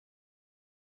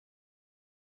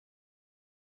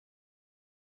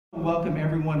Welcome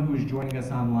everyone who is joining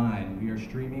us online. We are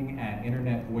streaming at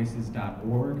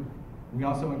internetvoices.org. We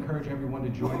also encourage everyone to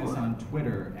join us on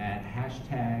Twitter at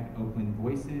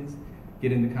 #OaklandVoices.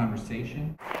 Get in the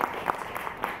conversation.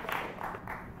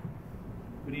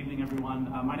 Good evening,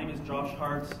 everyone. My name is Josh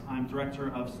Hart. I'm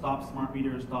director of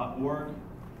StopSmartMeters.org.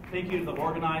 Thank you to the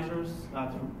organizers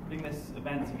for putting this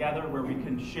event together where we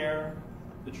can share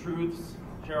the truths,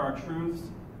 share our truths.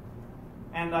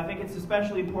 And I think it's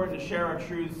especially important to share our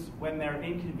truths when they're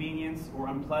inconvenient or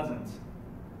unpleasant.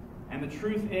 And the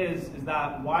truth is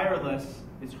that wireless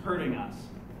is hurting us.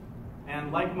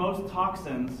 And like most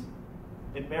toxins,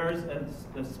 it bears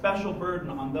a special burden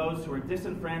on those who are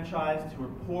disenfranchised, who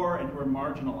are poor, and who are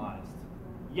marginalized.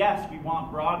 Yes, we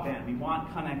want broadband, we want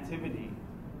connectivity,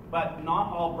 but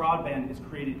not all broadband is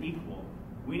created equal.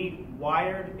 We need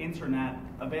wired internet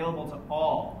available to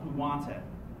all who want it.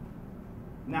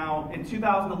 Now, in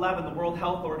 2011, the World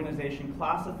Health Organization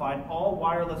classified all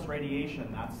wireless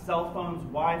radiation, that's cell phones,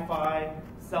 Wi-Fi,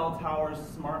 cell towers,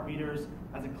 smart meters,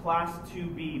 as a Class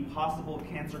 2B possible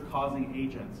cancer-causing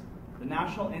agent. The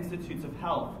National Institutes of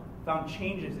Health found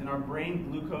changes in our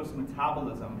brain glucose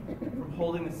metabolism from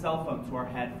holding the cell phone to our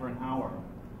head for an hour.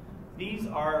 These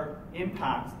are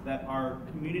impacts that our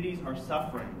communities are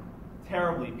suffering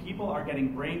terribly. People are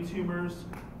getting brain tumors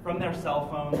from their cell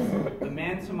phones. The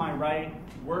man to my right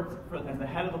worked as the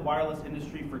head of the wireless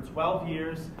industry for 12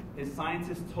 years. His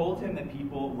scientists told him that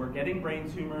people were getting brain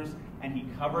tumors, and he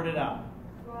covered it up.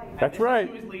 Right. That's right.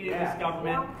 He was leading this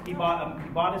government. He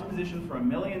bought his position for $1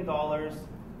 million.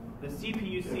 The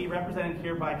CPUC, represented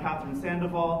here by Catherine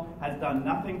Sandoval, has done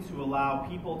nothing to allow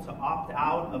people to opt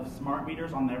out of smart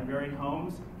meters on their very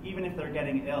homes, even if they're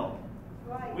getting ill.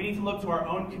 Right. We need to look to our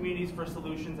own communities for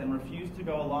solutions and refuse to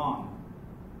go along.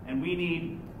 And we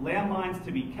need landlines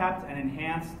to be kept and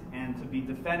enhanced and to be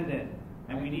defended.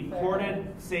 And we need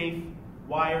ported, safe,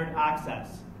 wired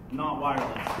access, not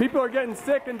wireless. People are getting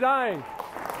sick and dying.